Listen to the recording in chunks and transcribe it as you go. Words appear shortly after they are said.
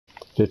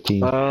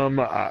15.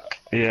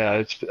 Yeah,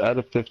 it's out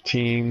of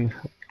 15.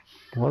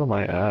 What am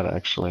I at,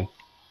 actually?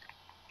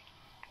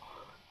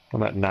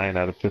 I'm at 9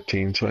 out of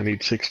 15, so I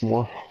need 6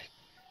 more.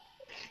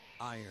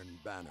 Iron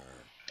Banner.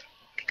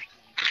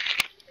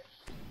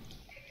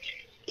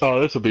 Oh,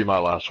 this will be my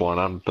last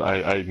one.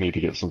 I need to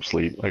get some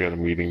sleep. I got a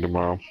meeting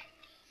tomorrow.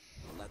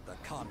 Let the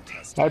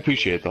contest I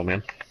appreciate it though,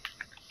 man.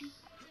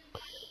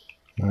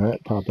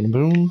 Alright, popping a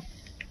boom.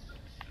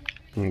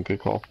 Good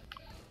call.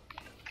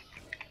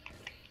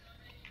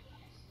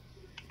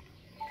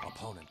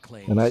 Opponent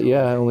claims And I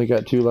only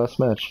got 2 last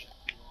match.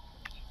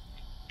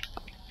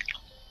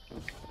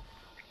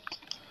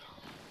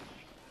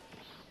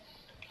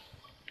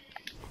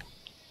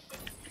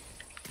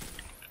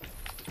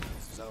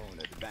 zone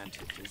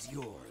advantage is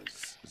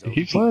yours.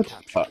 He's What?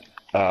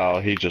 Oh,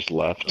 he just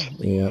left.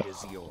 Yeah. 3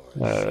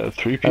 That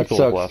people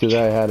sucks left. because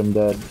I had him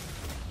dead.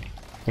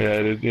 Yeah,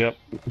 it is. Yep.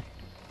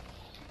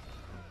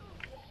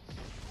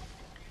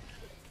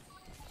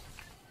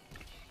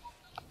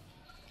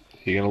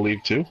 You gonna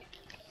leave too?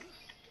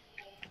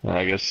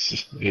 I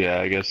guess.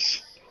 Yeah, I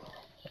guess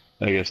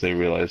they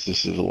realize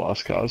this is a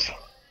lost cause.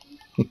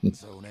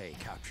 Zone A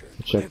captured.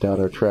 Checked out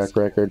our track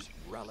record.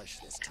 Relish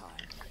this time.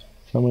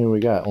 How many we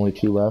got? Only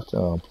 2 left?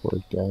 Oh,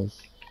 poor guys.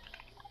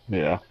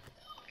 Yeah.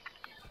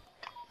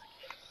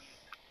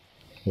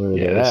 Where are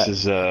Yeah, they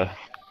this at?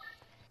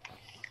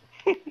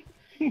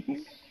 is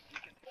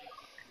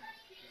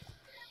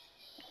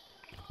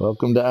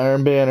Welcome to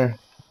Iron Banner.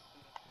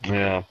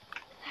 Yeah.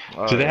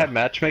 Do they have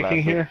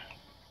matchmaking here?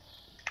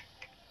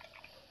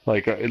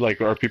 Like,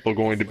 are people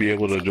going to be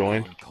able to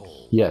join?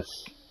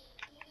 Yes.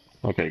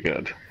 Okay,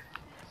 good.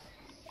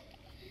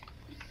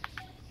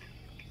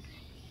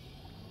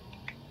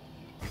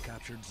 We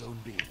captured Zone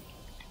B.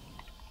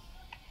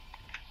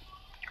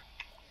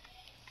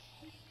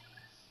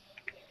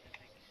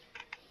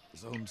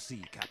 Zone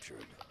C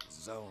captured.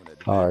 Zone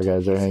advantage. Our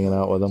guys are hanging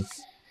out with them.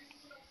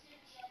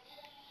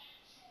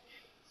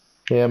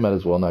 Yeah, might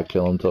as well not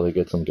kill them until they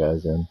get some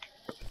guys in.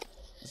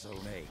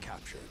 Zone A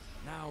captured.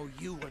 Now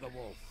you are the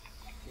wolf.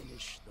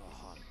 Finish the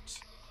hunt.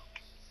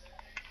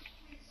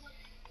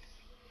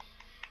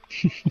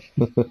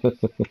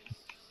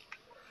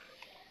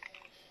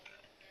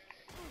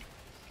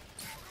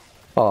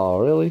 Oh,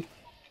 really?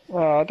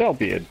 Oh, don't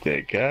be a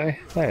dick, guy.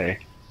 Hey,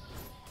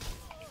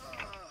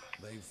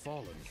 They've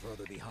fallen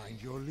further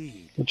behind your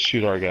lead. let's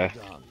shoot our guy.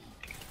 Done.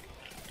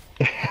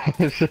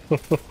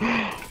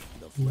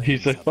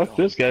 He's like, fuck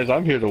this, guys.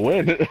 I'm here to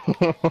win. Their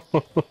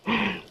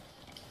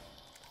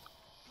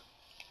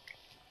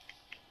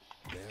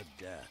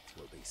death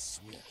will be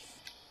swift.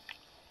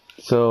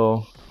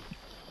 So,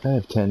 I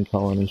have 10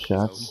 colony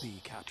shots. Zone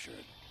B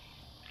captured.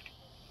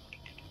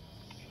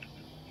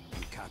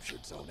 You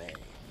captured Zone A.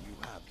 You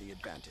have the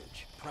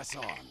advantage. Press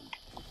on.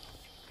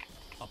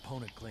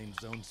 Opponent claims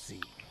Zone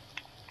C.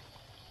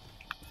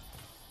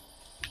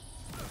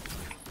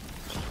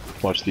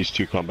 Watch these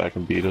 2 come back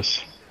and beat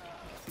us.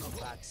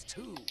 That's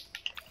 2.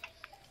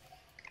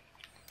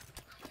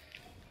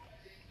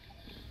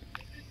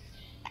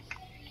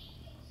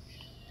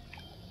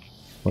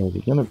 What is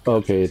he gonna?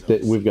 Okay,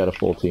 we've got a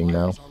full team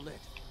now.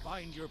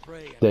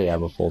 They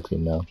have a full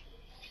team now.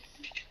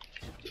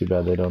 Too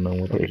bad they don't know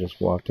what they just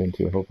walked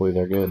into. Hopefully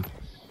they're good.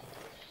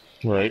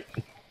 Right.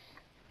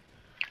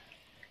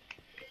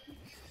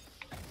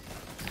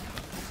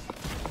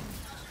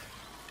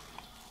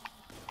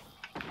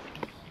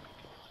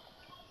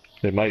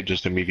 They might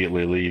just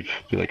immediately leave.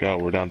 Be like, oh,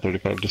 we're down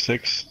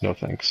 35-6. No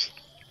thanks.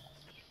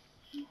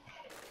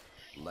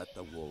 Let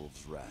the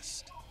wolves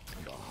rest.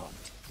 The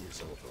hunt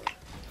is over.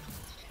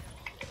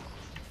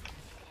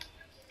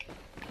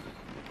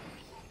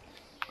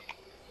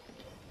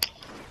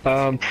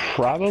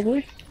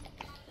 Probably.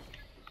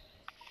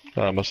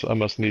 I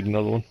must need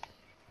another one.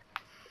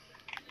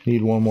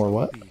 Need one more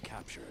what? Be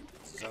captured.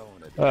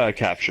 Zone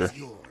Capture. is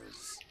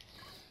yours.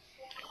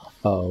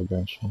 Oh,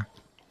 gotcha.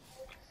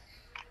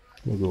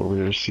 We'll go over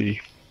there to see.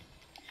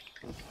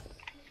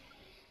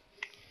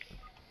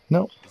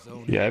 Nope.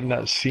 Zone Yeah, A I've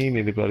not seen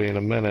anybody in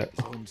a minute.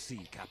 Zone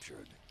C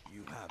captured.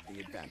 You have the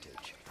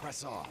advantage.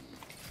 Press on.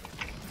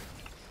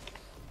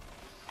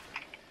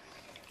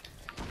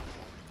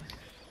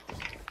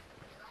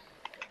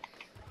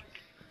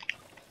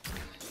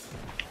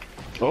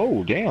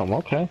 Oh, damn.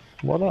 Okay.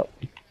 What up?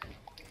 You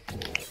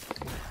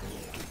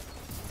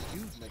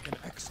make an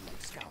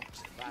excellent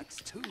scout. That's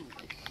 2.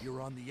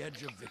 You're on the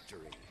edge of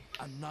victory.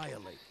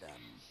 Annihilate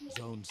them.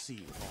 Zone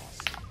C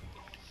lost.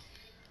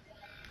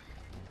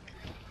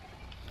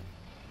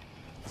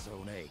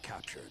 Zone A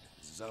captured.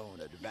 Zone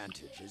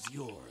advantage is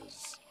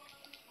yours.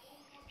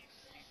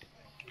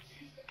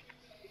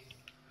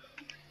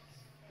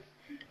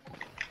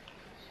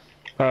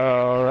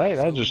 Alright,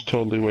 I just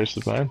totally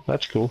wasted mine.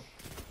 That's cool.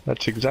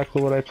 That's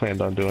exactly what I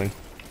planned on doing.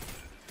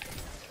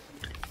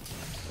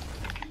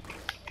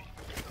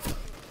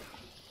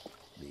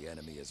 The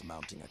enemy is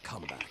mounting a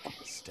comeback.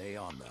 Stay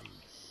on them.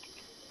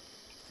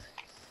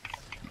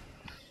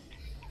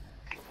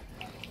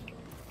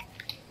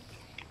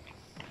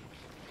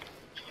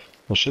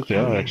 Well, shit, they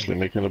are actually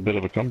making a bit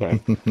of a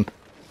comeback.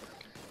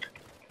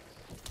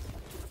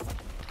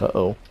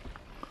 Uh-oh.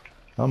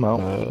 I'm out.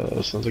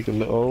 Sounds like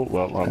a oh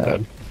well, I'm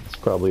dead. It's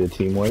probably a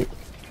team wipe.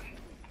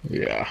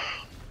 Yeah.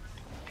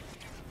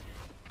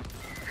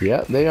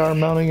 Yeah, they are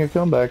mounting a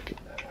comeback.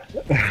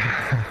 Zone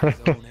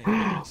A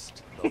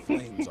lost. The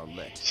flames are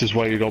lit. This is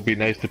why you don't be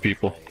nice to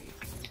people.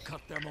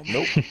 Cut their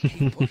momentum.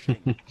 Keep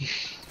pushing.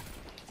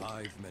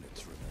 5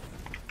 minutes remain.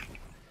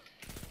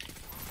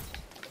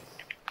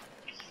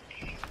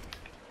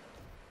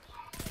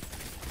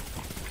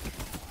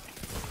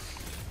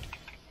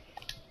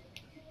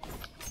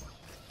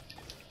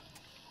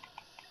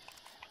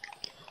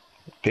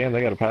 Damn,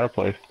 they got a power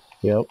play.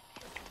 Yep.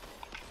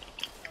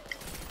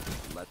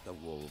 Let the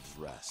wolves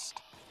rest.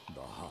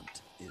 The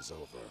hunt is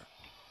over.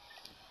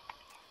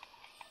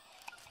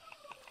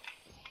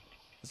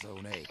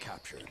 Zone A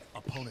captured.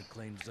 Opponent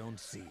claimed Zone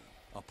C.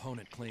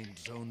 Opponent claimed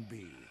Zone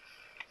B.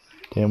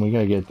 Damn, we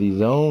gotta get these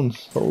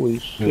zones. Holy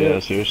shit. Yeah,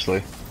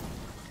 seriously.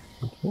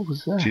 What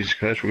was that? Jesus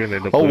Christ, we're gonna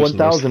end up Oh, losing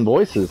 1,000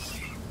 voices.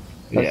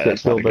 Yeah, That's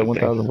that's that not a killed by good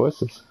 1,000 thing.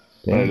 voices.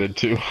 this. I Damn. did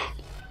too.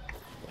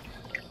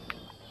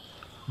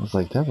 I was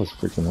like, that was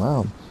freaking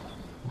loud.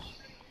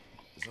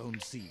 Zone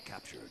C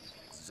captured.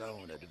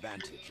 Zone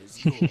advantage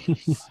is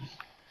yours.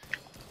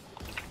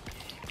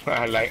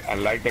 I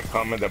like the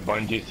comment that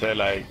Bungie said,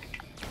 like,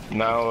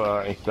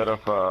 now instead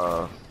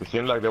of it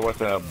seemed like there was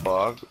a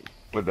bug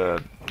with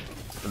the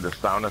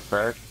sound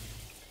effect.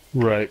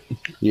 Right.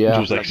 Yeah. It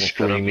was like Like instead of-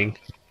 screaming.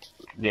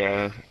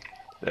 Yeah.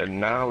 And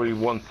now it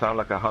won't sound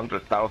like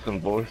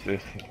 100,000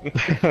 voices.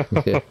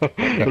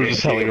 It was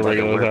just sounding like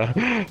a regular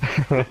time.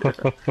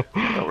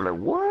 I was like,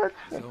 what?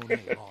 Zone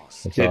A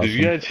lost. That's Yeah, awesome. did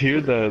you guys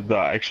hear the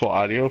actual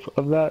audio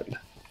of that?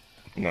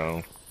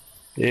 No.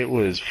 It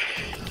was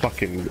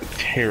fucking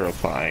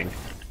terrifying.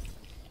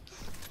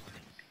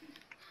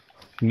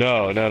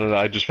 No.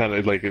 I just found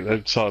it, like,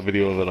 I saw a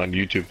video of it on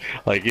YouTube.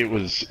 Like,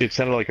 it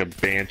sounded like a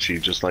banshee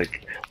just,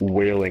 like,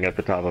 wailing at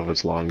the top of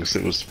its lungs.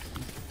 It was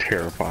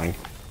terrifying.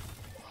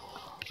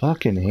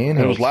 Fucking handheld. And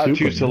it was loud too,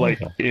 super so, like,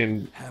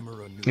 mega.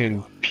 Hammer a new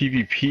in one.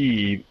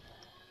 PvP,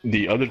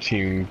 the other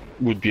team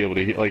would be able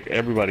to hear, like,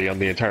 everybody on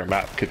the entire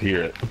map could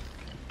hear it.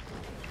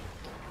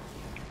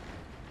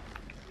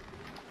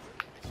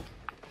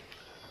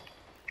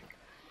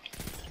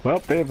 Well,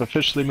 they have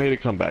officially made a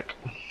comeback.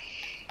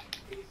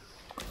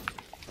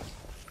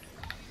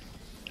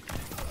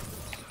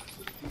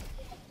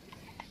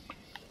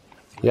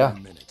 Yeah.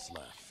 3 minutes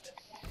left.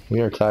 We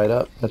are tied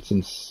up. That's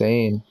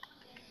insane.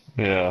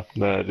 Yeah,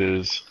 that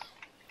is.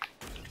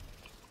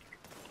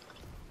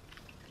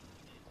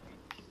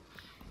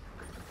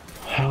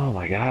 Oh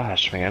my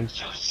gosh, man!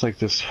 It's like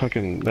this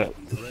fucking Your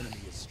enemy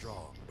is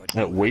strong, but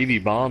that you wavy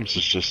bombs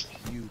is just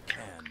you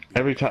can be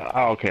every time.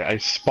 Oh, okay, I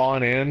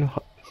spawn in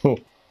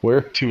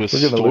We're to a we're gonna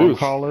storm lose.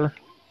 caller.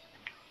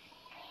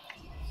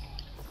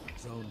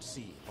 Zone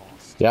C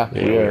lost. Yeah,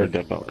 Yeah, we are.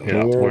 definitely. we Yeah,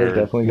 are we're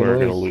definitely gonna we're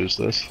gonna lose.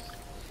 lose this.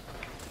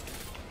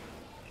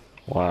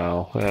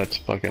 Wow, that's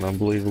fucking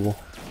unbelievable.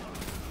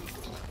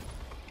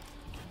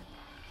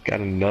 Got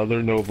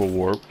another Nova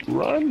Warp.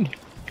 Run!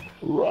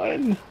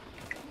 Run!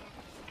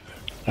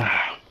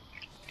 Ah.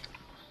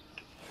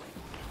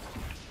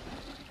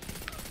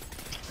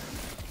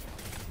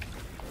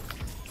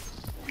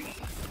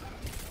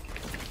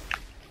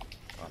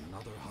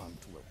 Another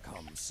hunt will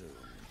come soon.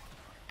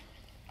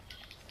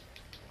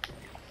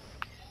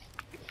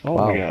 Oh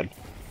Wow. my god.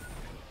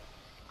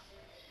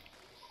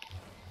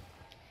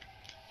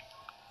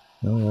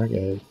 Oh, that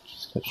guy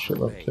just got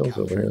shitload of kills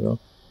over here, though.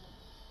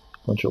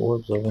 Bunch of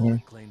orbs over here.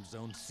 Opponent claimed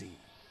Zone C.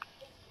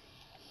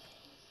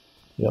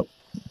 Yep.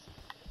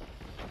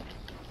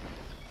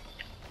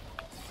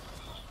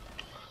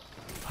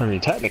 I mean,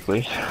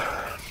 technically. You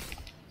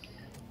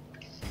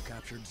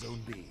captured Zone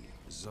B.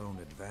 Zone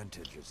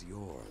advantage is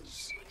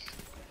yours.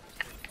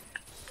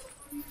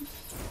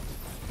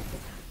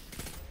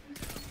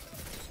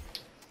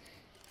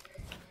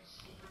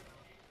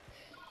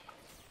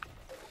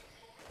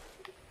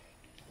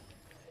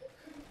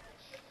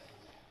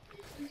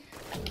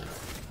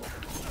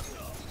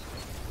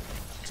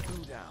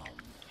 Two down.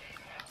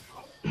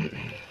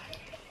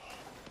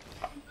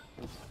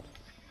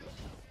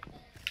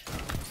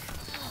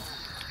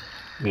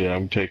 Yeah,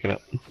 I'm taking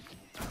it.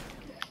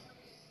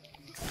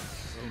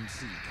 Zone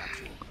C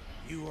captured.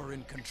 You are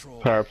in control.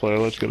 Power play,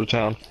 let's go to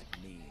town.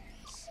 That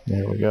means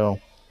There we go.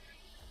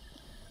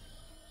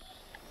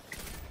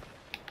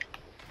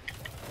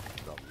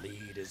 the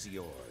lead is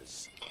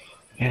yours.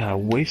 Yeah, I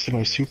wasted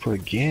my super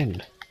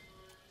again.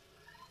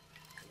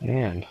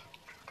 Man,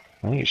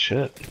 I ain't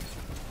shit.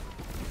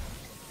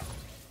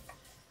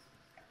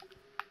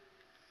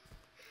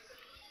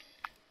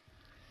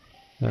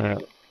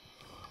 Alright.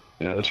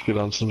 Yeah, let's get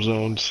on some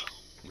zones.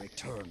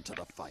 Return to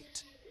the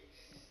fight.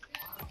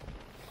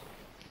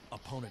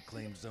 Opponent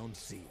claims Zone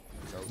C.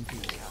 Zone B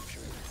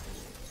captured.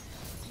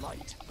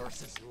 Light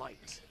versus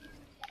light.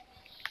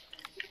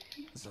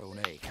 Zone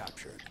A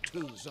captured.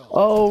 Two zones.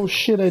 Oh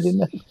shit! I didn't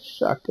have a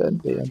shotgun.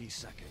 Damn. 30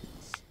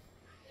 seconds.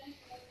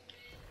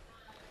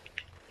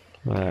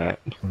 Alright.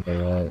 All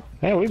right.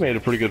 Yeah, we made a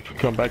pretty good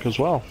comeback as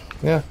well.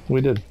 Yeah,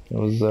 we did. It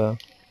was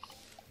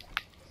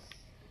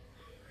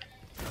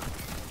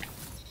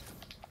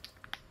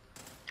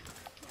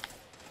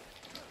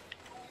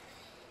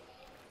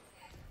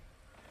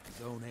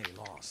Zone A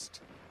lost.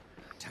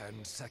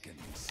 10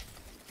 seconds.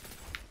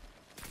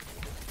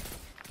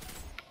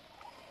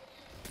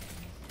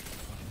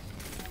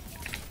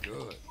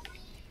 Good.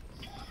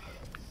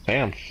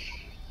 Damn.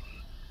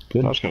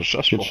 Good. That was kind of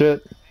stressful. Good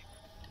shit.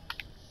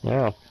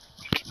 Yeah.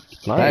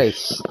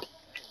 Nice.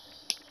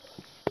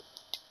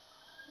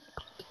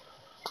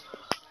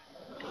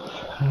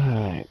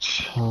 Alright.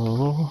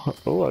 So,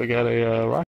 oh, I got a rocket.